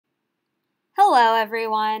Hello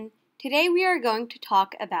everyone! Today we are going to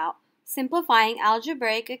talk about simplifying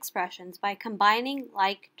algebraic expressions by combining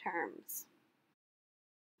like terms.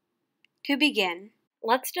 To begin,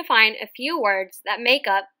 let's define a few words that make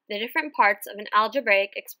up the different parts of an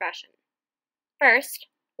algebraic expression. First,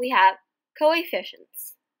 we have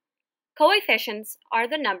coefficients. Coefficients are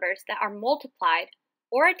the numbers that are multiplied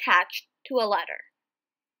or attached to a letter.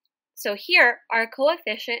 So here our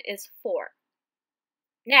coefficient is 4.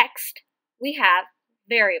 Next, we have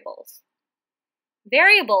variables.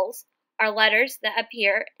 Variables are letters that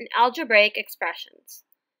appear in algebraic expressions.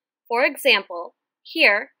 For example,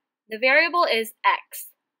 here the variable is x.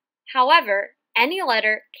 However, any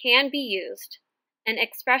letter can be used, and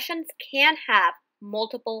expressions can have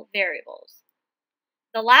multiple variables.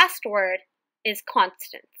 The last word is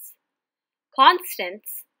constants.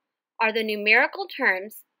 Constants are the numerical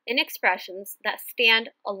terms in expressions that stand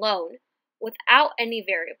alone without any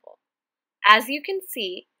variable. As you can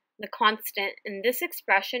see, the constant in this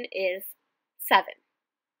expression is 7.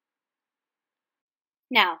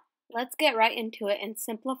 Now, let's get right into it and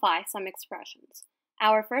simplify some expressions.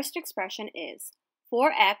 Our first expression is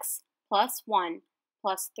 4x plus 1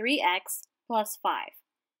 plus 3x plus 5.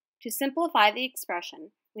 To simplify the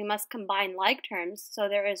expression, we must combine like terms so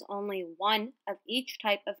there is only one of each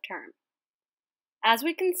type of term. As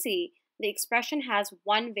we can see, the expression has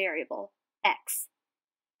one variable, x.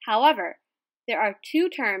 However, there are two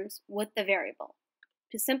terms with the variable.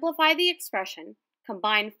 To simplify the expression,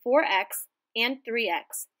 combine 4x and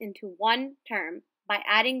 3x into one term by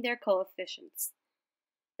adding their coefficients.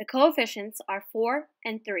 The coefficients are 4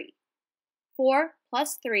 and 3. 4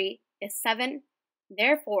 plus 3 is 7.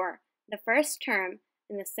 Therefore, the first term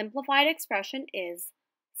in the simplified expression is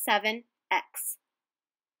 7x.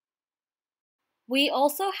 We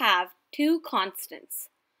also have two constants.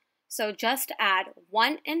 So just add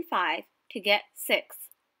 1 and 5 to get 6,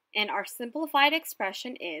 and our simplified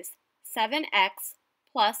expression is 7x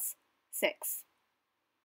plus 6.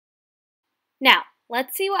 Now,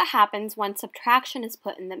 let's see what happens when subtraction is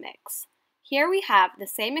put in the mix. Here we have the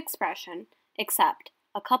same expression, except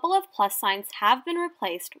a couple of plus signs have been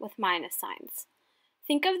replaced with minus signs.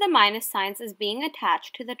 Think of the minus signs as being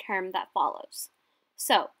attached to the term that follows.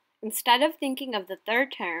 So, instead of thinking of the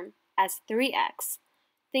third term as 3x,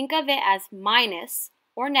 think of it as minus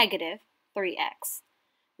or negative 3x.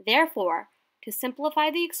 Therefore, to simplify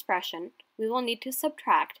the expression, we will need to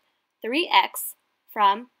subtract 3x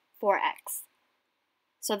from 4x.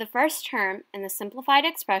 So the first term in the simplified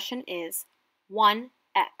expression is 1x.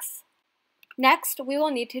 Next, we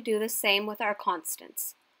will need to do the same with our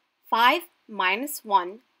constants. 5 minus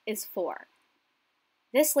 1 is 4.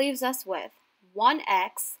 This leaves us with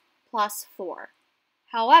 1x plus 4.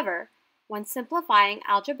 However, when simplifying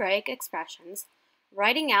algebraic expressions,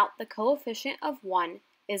 writing out the coefficient of 1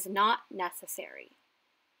 is not necessary.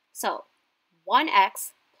 So,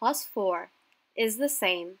 1x plus 4 is the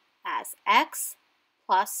same as x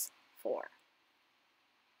plus 4.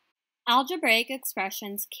 Algebraic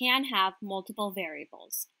expressions can have multiple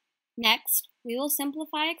variables. Next, we will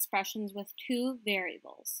simplify expressions with two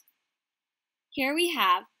variables. Here we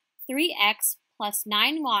have 3x plus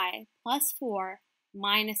 9y plus 4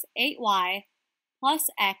 minus 8y plus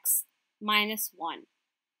x minus 1.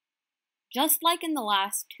 Just like in the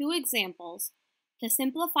last two examples, to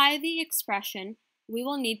simplify the expression, we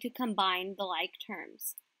will need to combine the like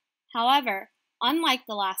terms. However, unlike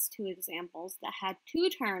the last two examples that had two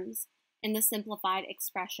terms in the simplified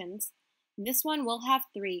expressions, this one will have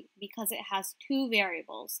 3 because it has two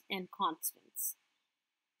variables and constants.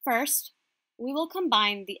 First, we will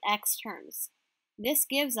combine the x terms. This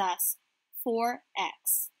gives us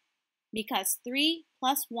 4x, because 3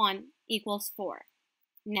 plus 1 equals 4.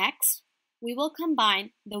 Next, we will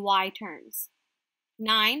combine the y terms.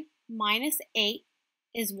 9 minus 8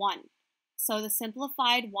 is 1, so the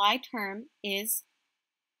simplified y term is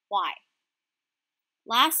y.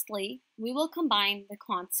 Lastly, we will combine the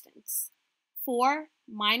constants. 4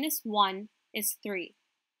 minus 1 is 3,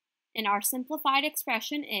 and our simplified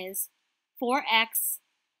expression is 4x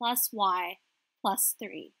plus y plus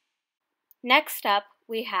 3. Next up,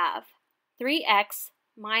 we have 3x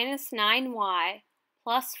minus 9y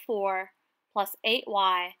plus 4 plus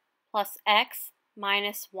 8y plus x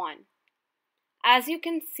minus 1. As you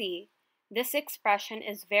can see, this expression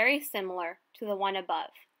is very similar to the one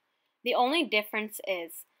above. The only difference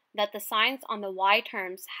is that the signs on the y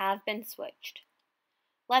terms have been switched.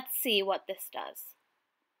 Let's see what this does.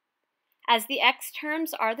 As the x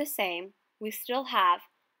terms are the same, we still have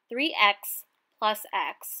 3x plus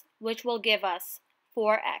x, which will give us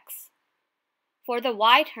 4x. For the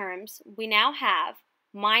y terms, we now have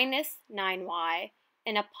minus 9y,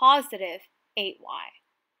 and a positive 8y.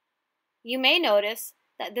 You may notice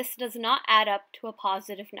that this does not add up to a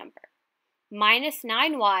positive number. Minus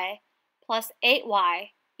 9y plus 8y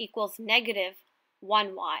equals negative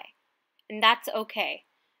 1y. And that's okay,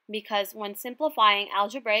 because when simplifying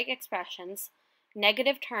algebraic expressions,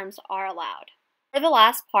 negative terms are allowed. For the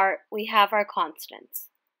last part, we have our constants.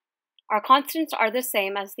 Our constants are the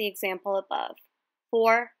same as the example above.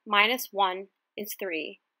 4 minus 1 is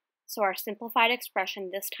 3, so our simplified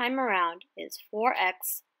expression this time around is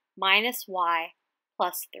 4x minus y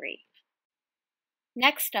plus 3.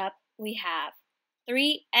 Next up, we have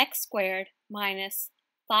 3x squared minus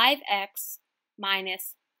 5x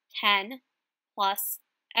minus 10 plus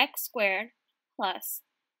x squared plus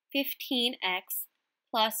 15x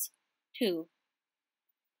plus 2.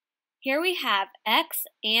 Here we have x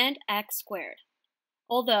and x squared.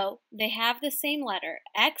 Although they have the same letter,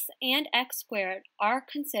 x and x squared are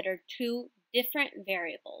considered two different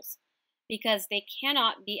variables because they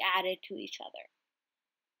cannot be added to each other.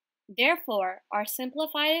 Therefore, our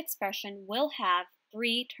simplified expression will have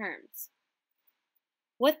 3 terms.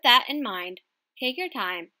 With that in mind, take your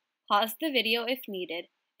time, pause the video if needed,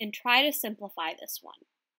 and try to simplify this one.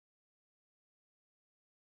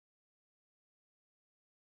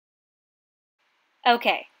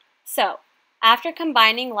 Okay, so after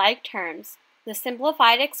combining like terms, the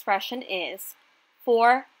simplified expression is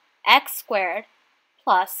 4x squared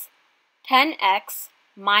plus 10x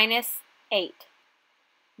minus 8.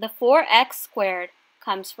 The 4x squared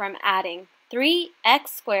comes from adding 3x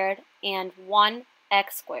squared and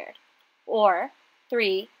 1x squared, or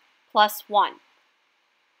 3 plus 1.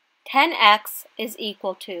 10x is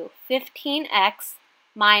equal to 15x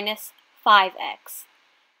minus 5x,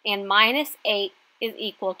 and minus 8 is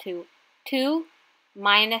equal to 2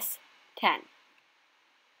 minus 10.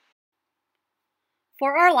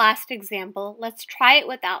 For our last example, let's try it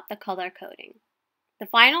without the color coding. The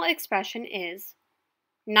final expression is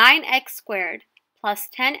 9x squared plus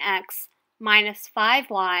 10x minus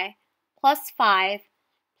 5y plus 5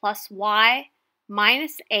 plus y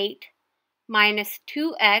minus 8 minus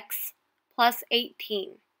 2x plus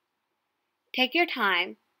 18. Take your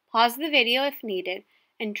time, pause the video if needed,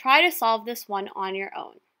 and try to solve this one on your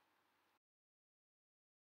own.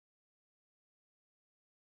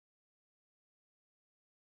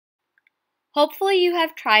 Hopefully you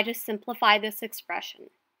have tried to simplify this expression.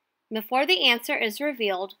 Before the answer is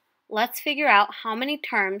revealed, let's figure out how many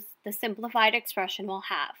terms the simplified expression will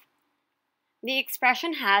have. The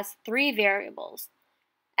expression has 3 variables,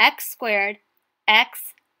 x squared,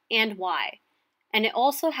 x, and y, and it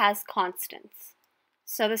also has constants.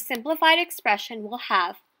 So the simplified expression will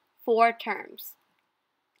have 4 terms.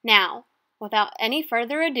 Now, without any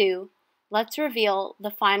further ado, let's reveal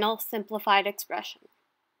the final simplified expression.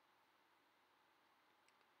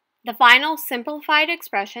 The final simplified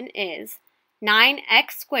expression is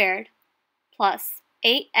 9x squared plus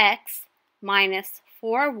 8x minus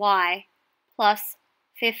 4y plus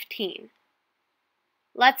 15.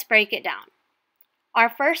 Let's break it down. Our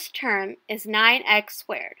first term is 9x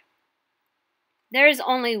squared. There is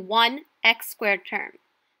only one x squared term,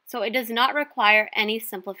 so it does not require any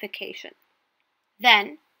simplification.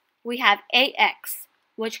 Then we have 8x,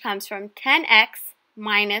 which comes from 10x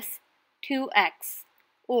minus 2x,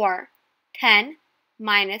 or 10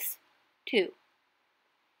 minus 2.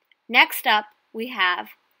 Next up, we have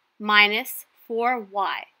minus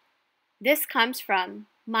 4y. This comes from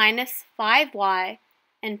minus 5y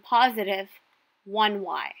and positive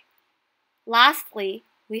 1y. Lastly,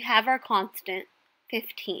 we have our constant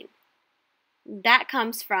 15. That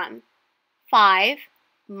comes from 5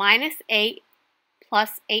 minus 8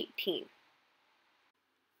 plus 18.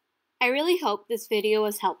 I really hope this video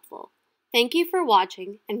was helpful. Thank you for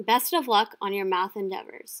watching, and best of luck on your math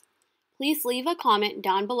endeavors. Please leave a comment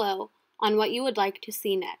down below on what you would like to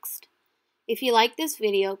see next. If you like this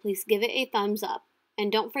video, please give it a thumbs up,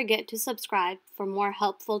 and don't forget to subscribe for more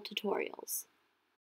helpful tutorials.